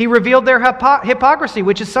 He revealed their hypocrisy,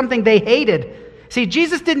 which is something they hated. See,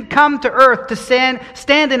 Jesus didn't come to earth to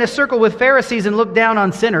stand in a circle with Pharisees and look down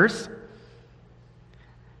on sinners.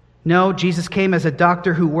 No, Jesus came as a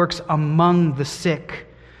doctor who works among the sick,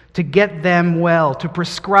 to get them well, to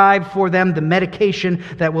prescribe for them the medication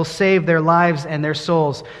that will save their lives and their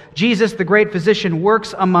souls. Jesus, the great physician,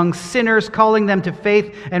 works among sinners, calling them to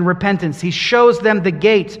faith and repentance. He shows them the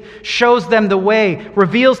gate, shows them the way,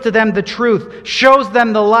 reveals to them the truth, shows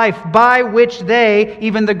them the life by which they,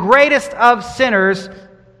 even the greatest of sinners,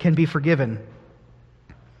 can be forgiven.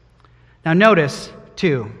 Now notice,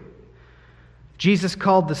 too, Jesus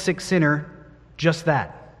called the sick sinner just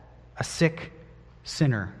that, a sick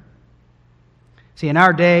sinner. See, in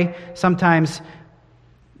our day, sometimes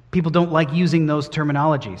people don't like using those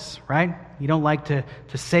terminologies, right? You don't like to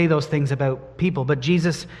say those things about people, but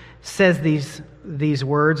Jesus says these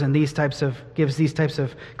words and gives these types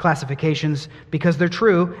of classifications because they're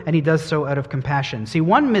true, and he does so out of compassion. See,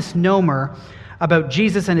 one misnomer about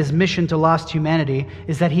Jesus and his mission to lost humanity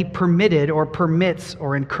is that he permitted or permits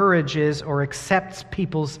or encourages or accepts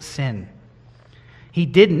people's sin. He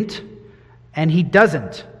didn't, and he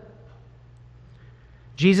doesn't.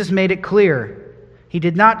 Jesus made it clear. He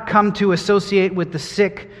did not come to associate with the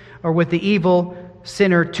sick or with the evil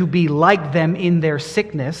sinner to be like them in their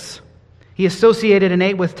sickness. He associated and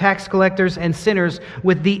ate with tax collectors and sinners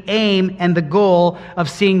with the aim and the goal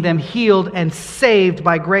of seeing them healed and saved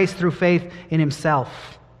by grace through faith in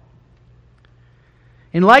himself.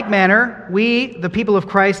 In like manner, we, the people of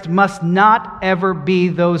Christ, must not ever be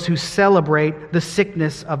those who celebrate the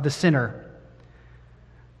sickness of the sinner.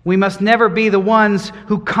 We must never be the ones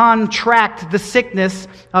who contract the sickness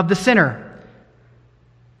of the sinner.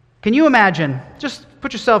 Can you imagine, just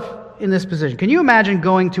put yourself in this position, can you imagine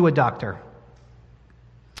going to a doctor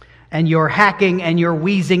and you're hacking and you're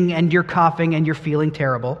wheezing and you're coughing and you're feeling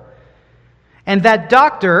terrible, and that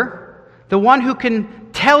doctor, the one who can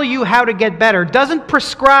tell you how to get better, doesn't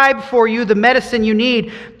prescribe for you the medicine you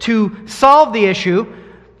need to solve the issue,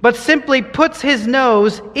 but simply puts his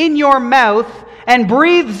nose in your mouth and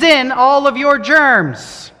breathes in all of your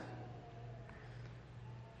germs,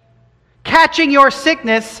 catching your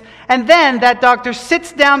sickness, and then that doctor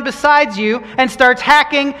sits down beside you and starts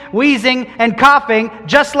hacking, wheezing, and coughing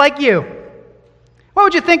just like you. What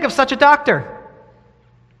would you think of such a doctor?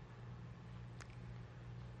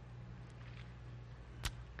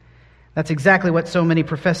 That's exactly what so many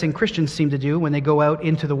professing Christians seem to do when they go out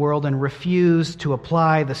into the world and refuse to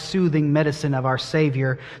apply the soothing medicine of our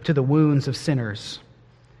Savior to the wounds of sinners,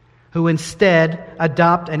 who instead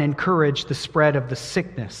adopt and encourage the spread of the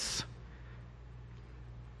sickness.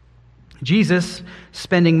 Jesus,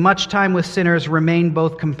 spending much time with sinners, remained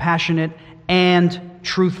both compassionate and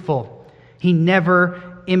truthful. He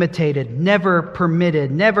never imitated, never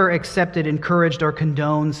permitted, never accepted, encouraged, or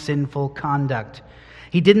condoned sinful conduct.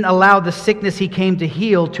 He didn't allow the sickness he came to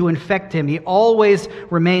heal to infect him. He always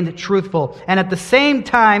remained truthful. And at the same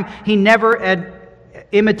time, he never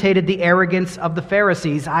imitated the arrogance of the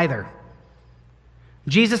Pharisees either.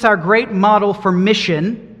 Jesus, our great model for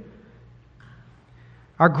mission,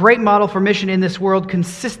 in this world,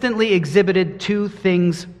 consistently exhibited two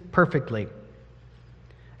things perfectly: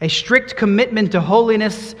 a strict commitment to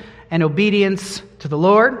holiness and obedience to the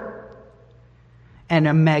Lord, and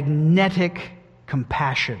a magnetic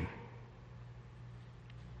compassion.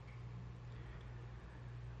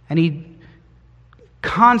 And he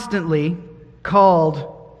constantly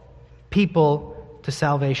called people to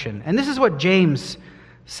salvation. And this is what James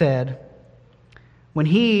said when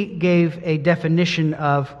he gave a definition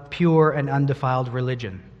of pure and undefiled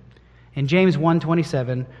religion. In James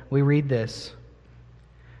 1:27, we read this: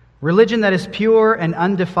 "Religion that is pure and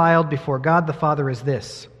undefiled before God the Father is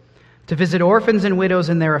this, to visit orphans and widows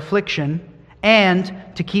in their affliction, and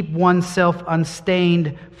to keep oneself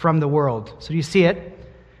unstained from the world." So do you see it?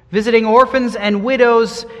 Visiting orphans and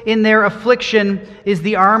widows in their affliction is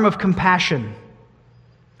the arm of compassion.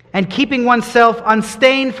 And keeping oneself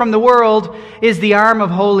unstained from the world is the arm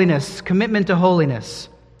of holiness, commitment to holiness.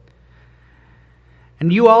 And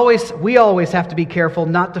we always have to be careful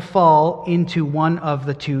not to fall into one of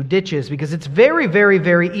the two ditches, because it's very, very,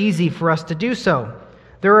 very easy for us to do so.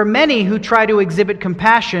 There are many who try to exhibit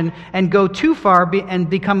compassion and go too far and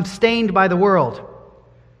become stained by the world,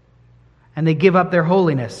 and they give up their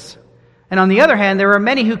holiness. And on the other hand, there are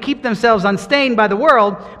many who keep themselves unstained by the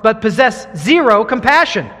world but possess zero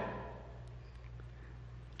compassion.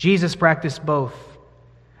 Jesus practiced both,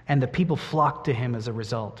 and the people flocked to him as a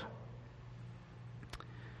result.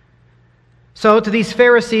 So to these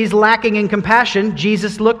Pharisees lacking in compassion,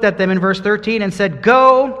 Jesus looked at them in verse 13 and said,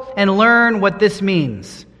 "Go and learn what this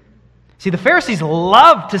means." See, the Pharisees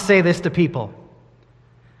love to say this to people.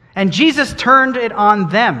 And Jesus turned it on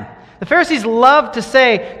them. The Pharisees loved to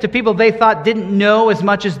say to people they thought didn't know as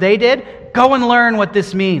much as they did, "Go and learn what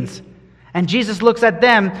this means." And Jesus looks at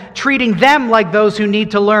them, treating them like those who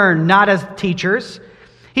need to learn, not as teachers.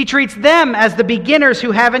 He treats them as the beginners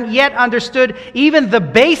who haven't yet understood even the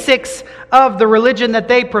basics of the religion that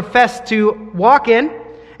they profess to walk in.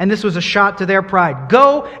 And this was a shot to their pride.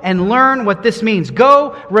 Go and learn what this means.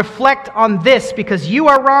 Go reflect on this, because you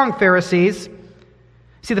are wrong, Pharisees.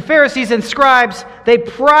 See, the Pharisees and scribes, they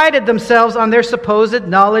prided themselves on their supposed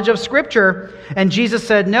knowledge of Scripture. And Jesus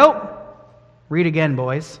said, "Nope. Read again,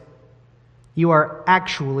 boys. You are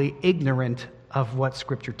actually ignorant of what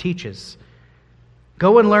Scripture teaches.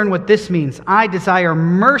 Go and learn what this means. I desire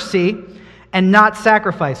mercy and not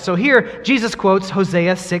sacrifice." So here, Jesus quotes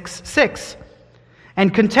Hosea 6:6.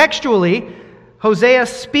 And contextually, Hosea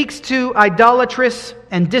speaks to idolatrous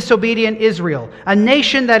and disobedient Israel, a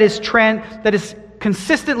nation that is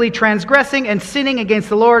consistently transgressing and sinning against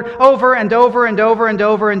the Lord over and over and over and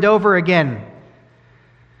over and over again.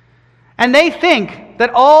 And they think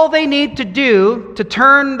that all they need to do to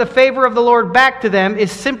turn the favor of the Lord back to them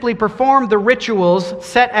is simply perform the rituals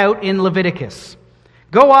set out in Leviticus.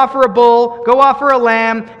 Go offer a bull, go offer a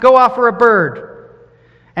lamb, go offer a bird.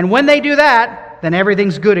 And when they do that, then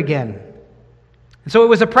everything's good again. And so it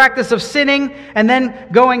was a practice of sinning and then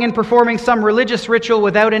going and performing some religious ritual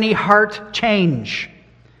without any heart change.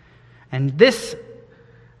 And this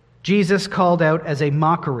Jesus called out as a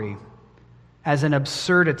mockery, as an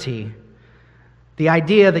absurdity. The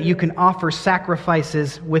idea that you can offer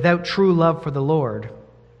sacrifices without true love for the Lord.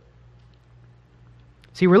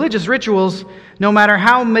 See, religious rituals, no matter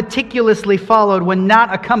how meticulously followed, when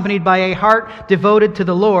not accompanied by a heart devoted to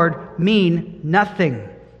the Lord, mean nothing.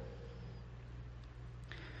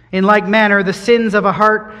 In like manner, the sins of a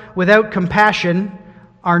heart without compassion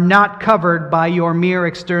are not covered by your mere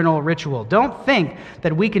external ritual. Don't think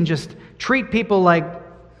that we can just treat people like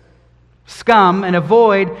scum and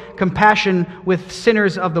avoid compassion with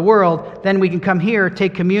sinners of the world. Then we can come here,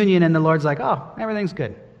 take communion, and the Lord's like, "Oh, everything's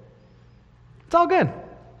good. It's all good.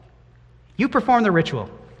 You perform the ritual.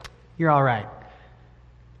 You're all right."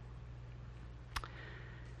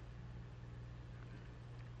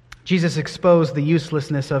 Jesus exposed the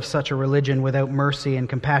uselessness of such a religion without mercy and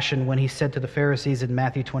compassion when he said to the Pharisees in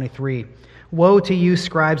Matthew 23, "Woe to you,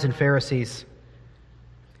 scribes and Pharisees!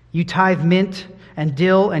 You tithe mint and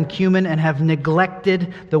dill and cumin and have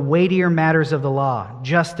neglected the weightier matters of the law,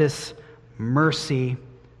 justice, mercy,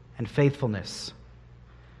 and faithfulness.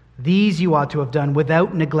 These you ought to have done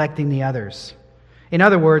without neglecting the others." In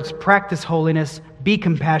other words, practice holiness, be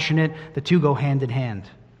compassionate. The two go hand in hand.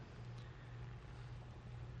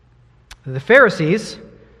 The Pharisees,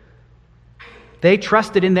 they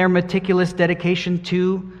trusted in their meticulous dedication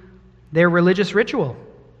to their religious ritual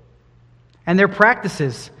and their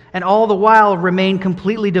practices, and all the while remained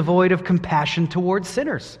completely devoid of compassion towards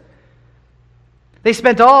sinners. They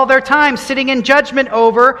spent all their time sitting in judgment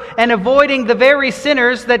over and avoiding the very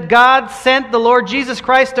sinners that God sent the Lord Jesus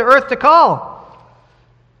Christ to earth to call.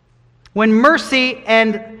 When mercy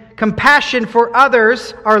and compassion for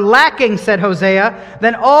others are lacking, said Hosea,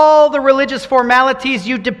 then all the religious formalities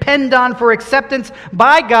you depend on for acceptance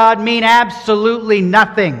by God mean absolutely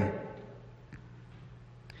nothing.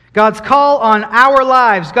 God's call on our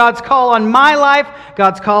lives, God's call on my life,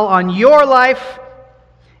 God's call on your life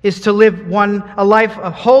is to live a life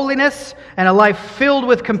of holiness and a life filled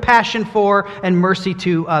with compassion for and mercy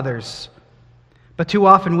to others. But too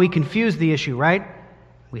often we confuse the issue, right?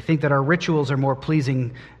 We think that our rituals are more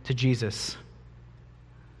pleasing to Jesus.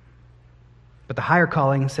 But the higher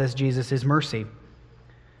calling, says Jesus, is mercy.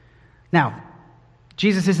 Now,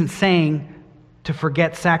 Jesus isn't saying to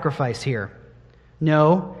forget sacrifice here.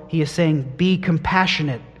 No, he is saying be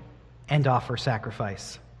compassionate and offer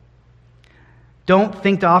sacrifice. Don't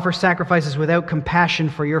think to offer sacrifices without compassion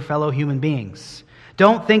for your fellow human beings.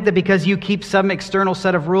 Don't think that because you keep some external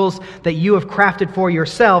set of rules that you have crafted for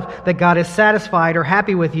yourself that God is satisfied or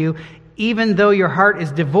happy with you, even though your heart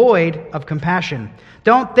is devoid of compassion.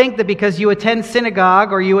 Don't think that because you attend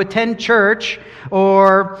synagogue or you attend church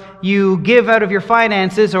or you give out of your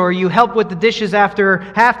finances or you help with the dishes after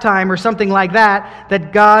halftime or something like that,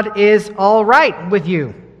 that God is all right with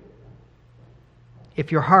you.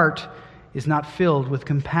 If your heart is not filled with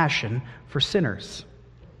compassion for sinners.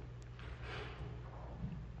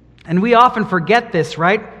 And we often forget this,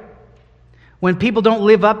 right? When people don't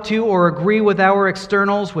live up to or agree with our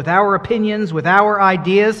externals, with our opinions, with our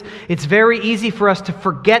ideas, it's very easy for us to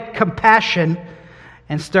forget compassion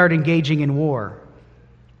and start engaging in war.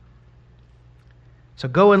 So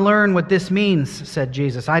go and learn what this means, said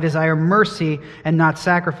Jesus. I desire mercy and not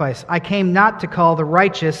sacrifice. I came not to call the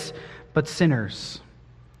righteous, but sinners.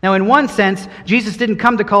 Now, in one sense, Jesus didn't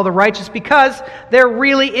come to call the righteous because there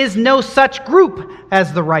really is no such group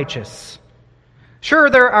as the righteous.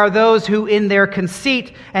 Sure, there are those who in their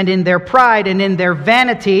conceit and in their pride and in their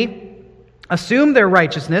vanity assume their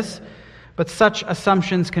righteousness, but such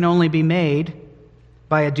assumptions can only be made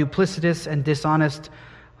by a duplicitous and dishonest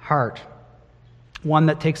heart, one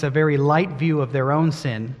that takes a very light view of their own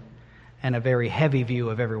sin and a very heavy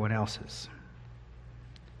view of everyone else's.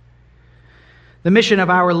 The mission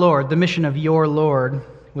of our Lord, the mission of your Lord,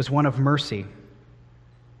 was one of mercy.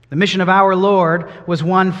 The mission of our Lord was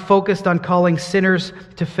one focused on calling sinners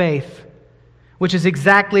to faith, which is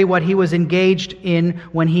exactly what he was engaged in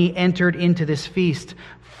when he entered into this feast,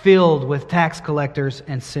 filled with tax collectors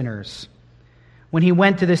and sinners. When he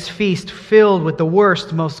went to this feast filled with the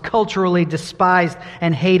worst, most culturally despised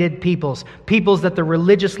and hated peoples that the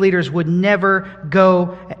religious leaders would never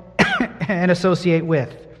go and associate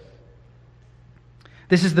with.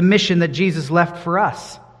 This is the mission that Jesus left for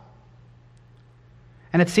us.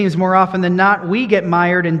 And it seems more often than not, we get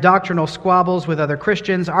mired in doctrinal squabbles with other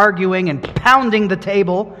Christians, arguing and pounding the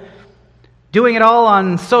table, doing it all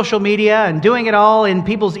on social media and doing it all in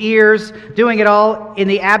people's ears, doing it all in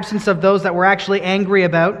the absence of those that we're actually angry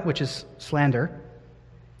about, which is slander.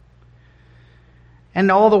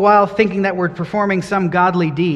 And all the while thinking that we're performing some godly deed.